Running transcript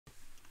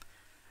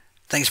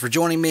Thanks for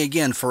joining me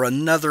again for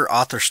another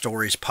Author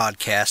Stories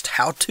podcast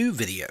how-to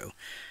video.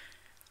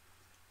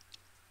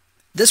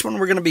 This one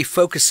we're going to be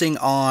focusing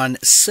on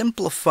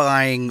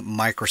simplifying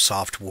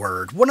Microsoft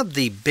Word. One of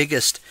the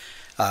biggest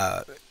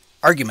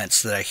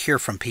arguments that I hear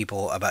from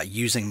people about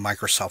using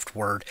Microsoft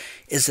Word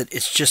is that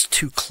it's just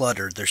too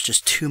cluttered. There's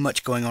just too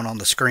much going on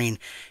the screen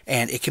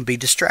and it can be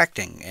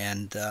distracting,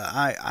 and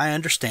I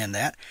understand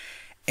that.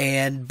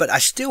 But I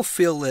still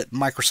feel that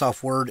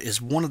Microsoft Word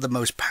is one of the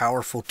most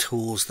powerful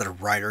tools that a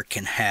writer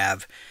can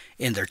have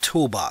in their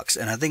toolbox,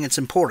 and I think it's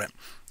important.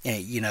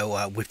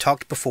 We've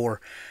talked before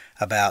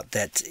about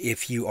that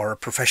if you are a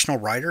professional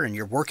writer and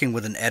you're working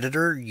with an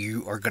editor,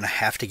 you are going to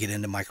have to get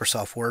into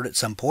Microsoft Word at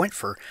some point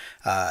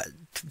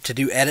to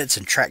do edits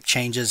and track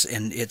changes,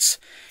 and it's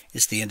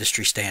the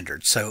industry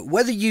standard. So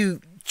whether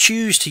you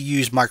choose to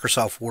use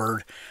Microsoft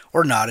Word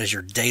or not as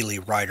your daily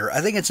writer,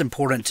 I think it's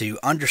important to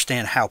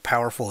understand how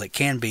powerful it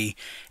can be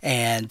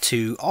and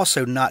to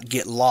also not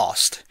get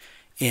lost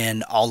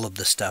in all of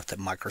the stuff that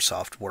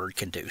Microsoft Word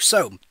can do.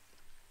 So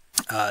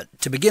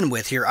to begin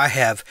with here, I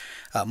have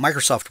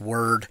Microsoft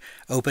Word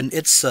open.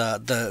 It's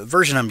the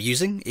version I'm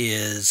using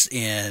is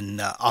in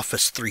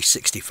Office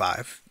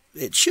 365.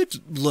 It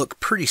should look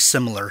pretty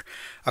similar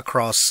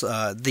across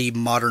the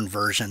modern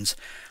versions.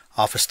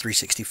 Office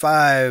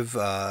 365,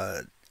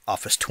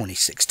 Office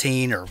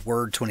 2016 or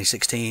Word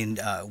 2016,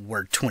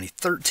 Word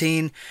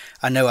 2013.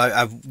 I know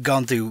I've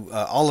gone through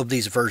all of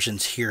these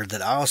versions here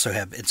that I also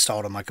have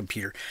installed on my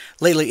computer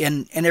lately,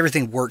 and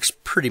everything works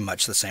pretty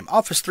much the same.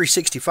 Office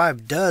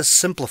 365 does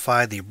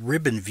simplify the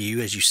ribbon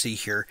view, as you see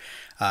here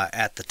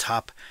at the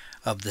top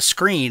of the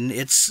screen.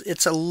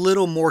 It's a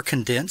little more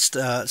condensed,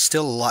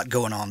 still a lot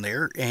going on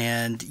there,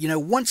 and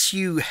once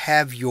you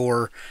have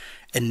your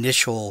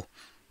initial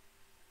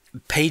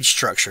page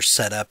structure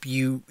set up,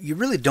 you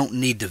really don't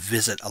need to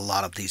visit a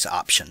lot of these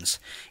options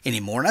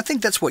anymore, and I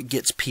think that's what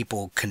gets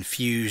people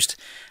confused.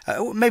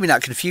 Maybe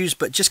not confused,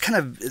 but just kind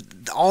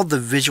of all the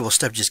visual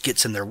stuff just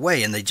gets in their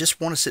way, and they just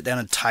want to sit down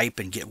and type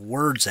and get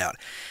words out.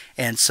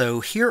 And so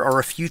here are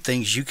a few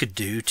things you could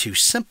do to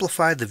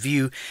simplify the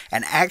view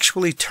and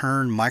actually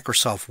turn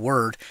Microsoft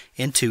Word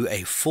into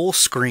a full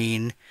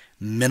screen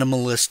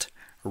minimalist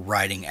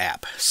writing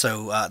app.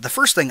 So the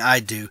first thing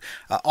I do,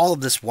 all of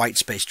this white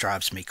space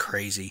drives me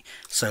crazy.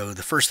 So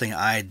the first thing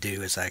I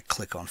do is I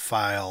click on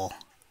File,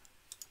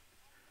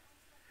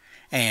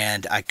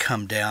 and I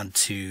come down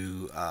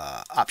to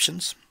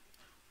Options,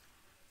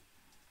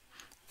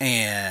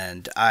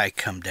 and I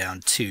come down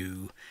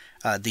to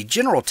the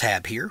General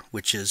tab here,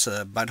 which is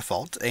by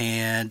default,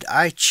 and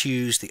I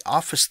choose the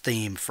Office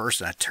theme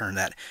first, and I turn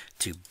that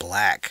to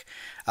black.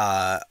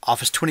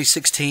 Office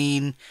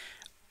 2016,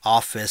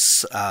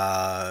 Office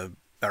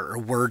or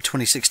Word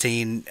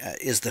 2016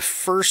 is the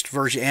first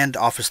version, and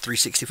Office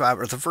 365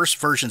 are the first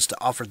versions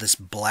to offer this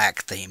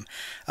black theme.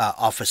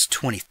 Office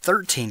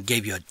 2013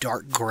 gave you a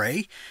dark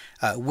gray,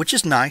 which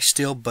is nice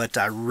still, but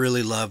I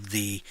really love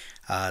the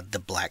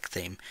black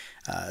theme.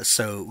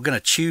 So we're going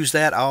to choose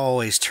that. I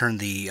always turn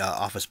the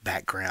Office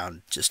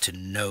background just to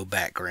no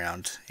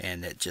background,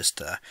 and it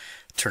just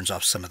turns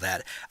off some of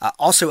that.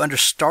 Also under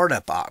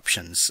startup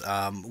options,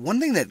 one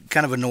thing that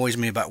kind of annoys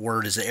me about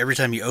Word is that every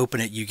time you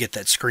open it, you get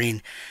that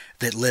screen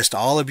that lists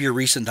all of your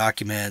recent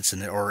documents,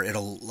 or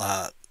it'll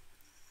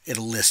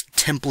list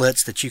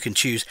templates that you can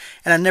choose,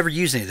 and I never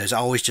use any of those. I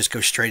always just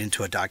go straight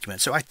into a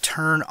document. So I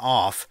turn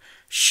off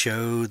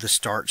show the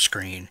start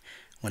screen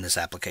when this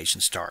application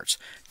starts.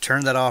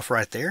 Turn that off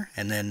right there,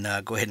 and then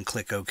go ahead and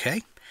click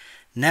OK.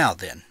 Now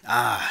then,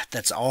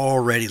 that's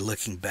already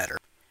looking better.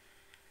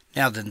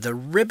 Now then, the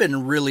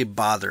ribbon really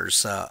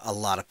bothers a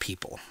lot of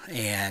people,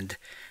 and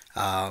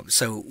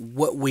so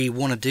what we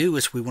want to do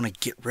is we want to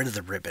get rid of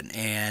the ribbon.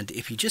 And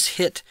if you just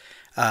hit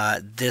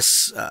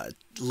this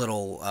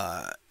little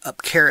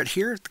up caret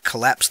here,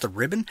 collapse the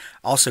ribbon,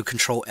 also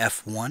Control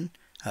F1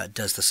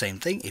 does the same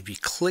thing. If you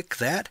click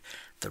that,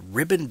 the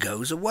ribbon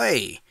goes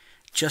away,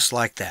 just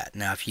like that.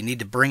 Now if you need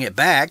to bring it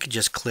back,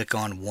 just click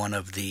on one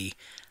of the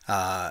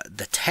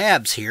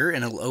tabs here,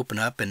 and it'll open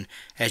up. And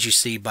as you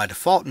see, by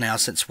default now,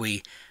 since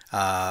we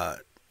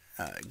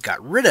got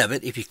rid of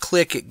it, if you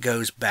click, it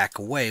goes back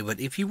away. But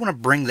if you want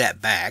to bring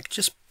that back,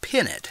 just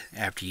pin it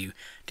after you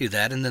do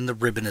that, and then the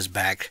ribbon is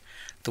back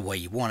the way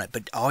you want it.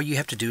 But all you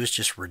have to do is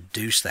just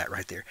reduce that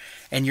right there,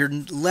 and you're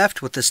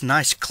left with this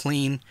nice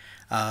clean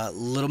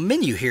little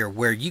menu here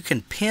where you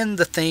can pin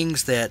the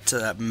things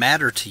that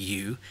matter to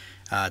you,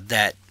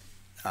 that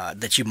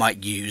you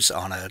might use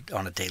on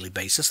a daily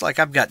basis. Like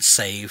I've got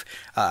save.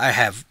 I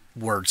have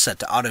Word set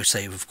to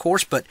autosave, of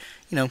course, but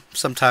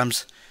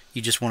sometimes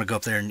you just want to go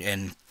up there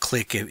and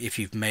click if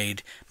you've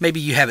maybe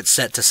you have it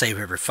set to save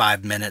every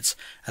 5 minutes.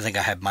 I think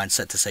I have mine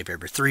set to save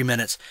every 3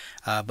 minutes.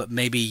 But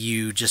maybe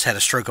you just had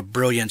a stroke of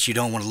brilliance. You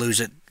don't want to lose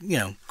it.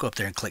 Go up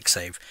there and click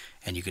save,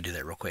 and you can do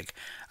that real quick.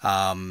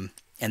 And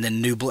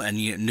then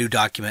new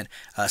document,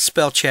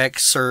 spell check,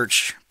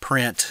 search,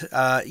 print,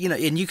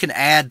 and you can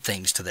add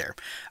things to there.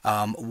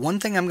 One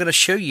thing I'm going to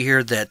show you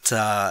here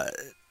that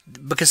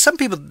because some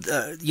people,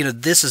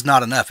 this is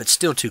not enough. It's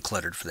still too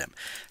cluttered for them.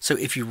 So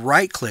if you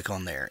right click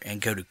on there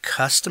and go to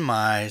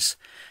customize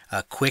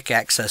quick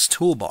access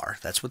toolbar,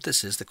 that's what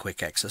this is, the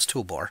quick access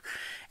toolbar.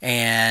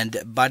 And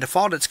by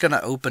default, it's going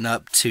to open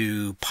up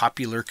to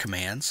popular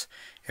commands.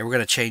 And we're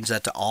going to change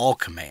that to all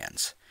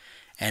commands.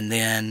 And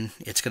then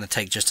it's going to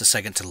take just a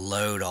second to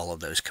load all of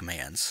those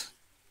commands.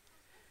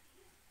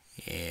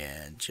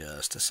 In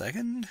just a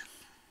second.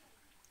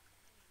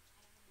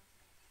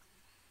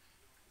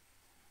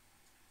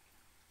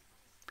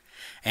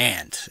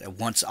 And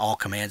once all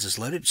commands is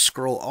loaded,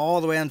 scroll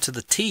all the way onto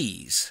the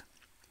T's.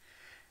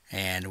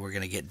 And we're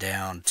going to get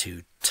down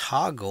to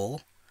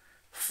toggle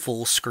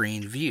full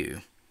screen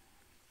view.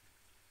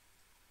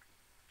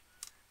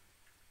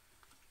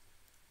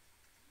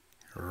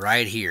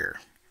 Right here.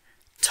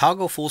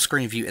 Toggle full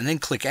screen view and then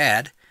click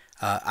add.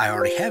 I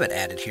already have it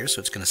added here,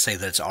 so it's going to say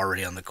that it's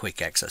already on the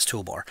quick access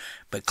toolbar.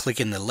 But click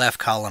in the left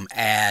column,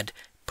 add,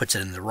 puts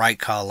it in the right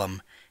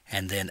column,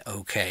 and then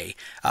OK.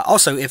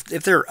 Also, if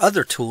there are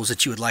other tools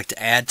that you would like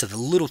to add to the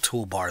little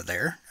toolbar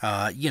there,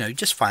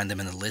 just find them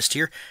in the list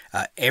here.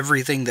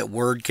 Everything that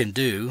Word can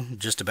do,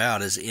 just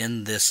about, is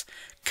in this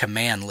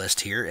command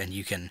list here, and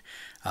you can,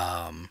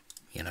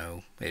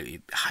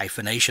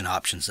 hyphenation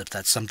options, if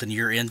that's something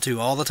you're into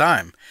all the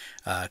time.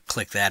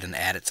 Click that and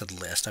add it to the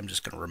list. I'm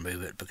just going to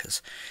remove it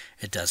because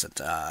it doesn't.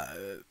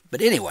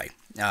 But anyway,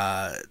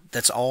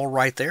 that's all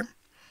right there.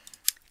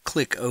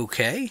 Click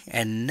OK,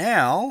 and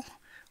now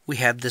we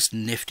have this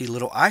nifty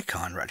little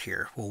icon right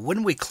here. Well,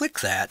 when we click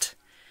that,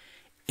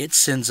 it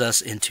sends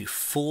us into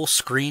full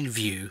screen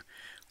view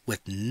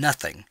with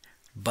nothing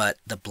but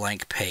the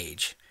blank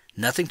page.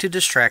 Nothing to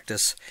distract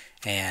us,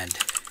 and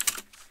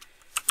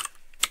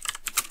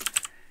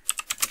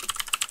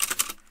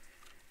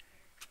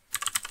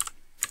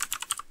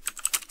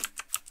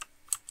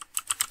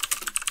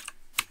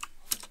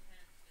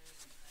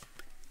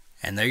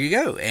there you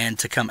go. And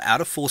to come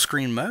out of full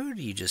screen mode,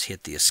 you just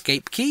hit the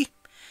escape key.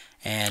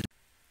 And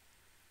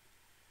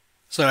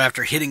so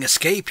after hitting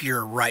escape,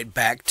 you're right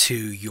back to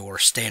your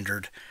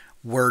standard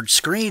Word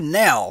screen.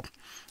 Now,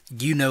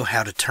 you know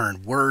how to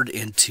turn Word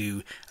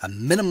into a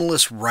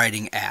minimalist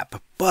writing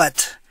app,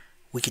 but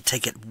we could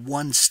take it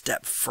one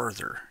step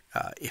further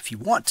if you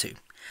want to.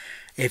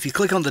 If you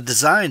click on the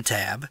Design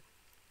tab,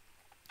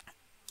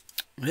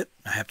 I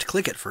have to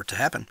click it for it to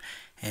happen,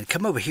 and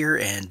come over here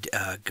and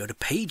go to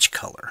Page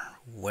Color.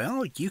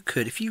 Well, you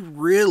could, if you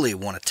really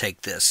want to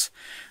take this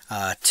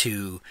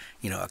to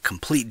a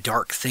complete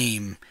dark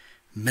theme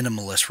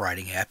minimalist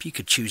writing app, you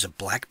could choose a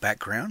black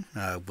background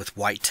with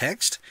white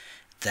text.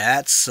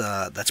 That's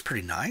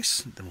pretty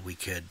nice. Then we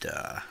could,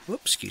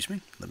 excuse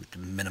me, let me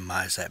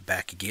minimize that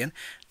back again.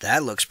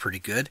 That looks pretty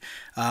good.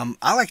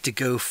 I like to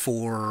go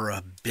for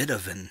a bit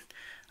of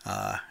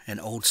an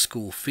old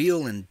school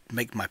feel and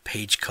make my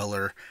page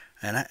color,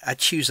 and I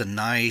choose a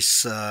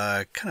nice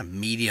kind of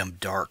medium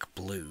dark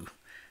blue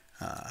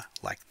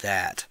like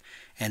that,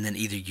 and then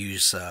either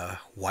use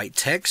white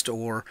text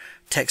or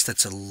text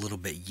that's a little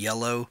bit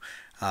yellow.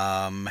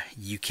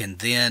 You can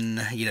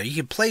then, you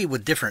can play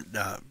with different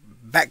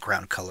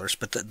background colors,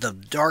 but the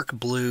dark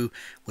blue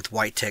with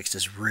white text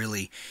is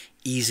really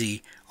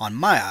easy on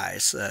my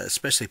eyes,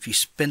 especially if you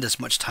spend as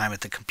much time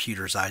at the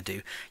computer as I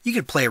do. You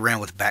can play around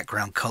with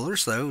background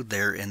colors, though.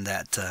 They're in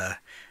that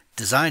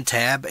Design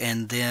tab,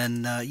 and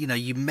then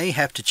you may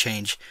have to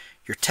change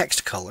your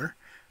text color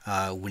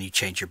when you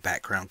change your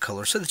background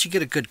color so that you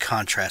get a good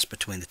contrast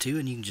between the two,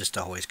 and you can just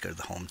always go to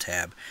the Home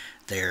tab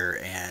there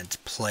and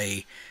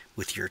play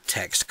with your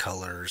text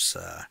colors,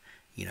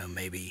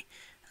 maybe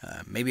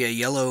a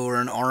yellow or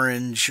an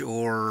orange,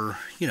 or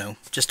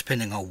just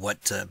depending on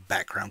what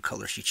background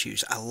colors you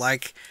choose. I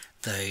like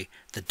the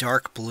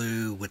dark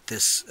blue with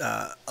this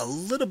a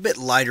little bit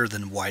lighter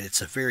than white.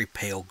 It's a very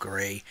pale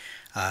gray,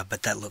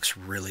 but that looks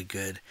really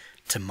good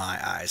to my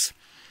eyes.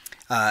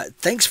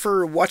 Thanks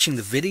for watching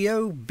the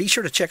video. Be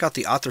sure to check out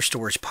the Author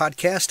Stories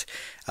podcast.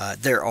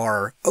 There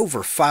are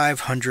over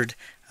 500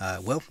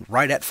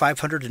 right at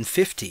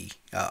 550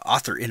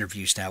 author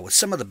interviews now with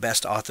some of the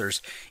best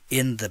authors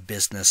in the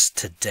business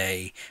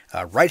today.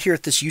 Right here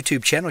at this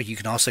YouTube channel, you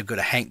can also go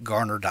to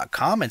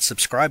hankgarner.com and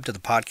subscribe to the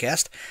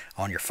podcast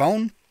on your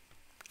phone.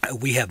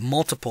 We have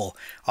multiple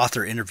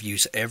author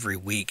interviews every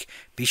week.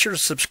 Be sure to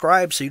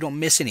subscribe so you don't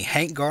miss any.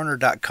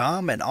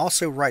 hankgarner.com, and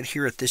also right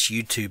here at this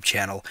YouTube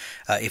channel.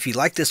 If you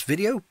like this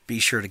video, be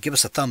sure to give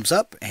us a thumbs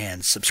up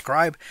and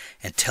subscribe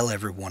and tell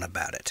everyone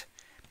about it.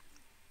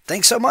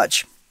 Thanks so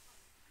much.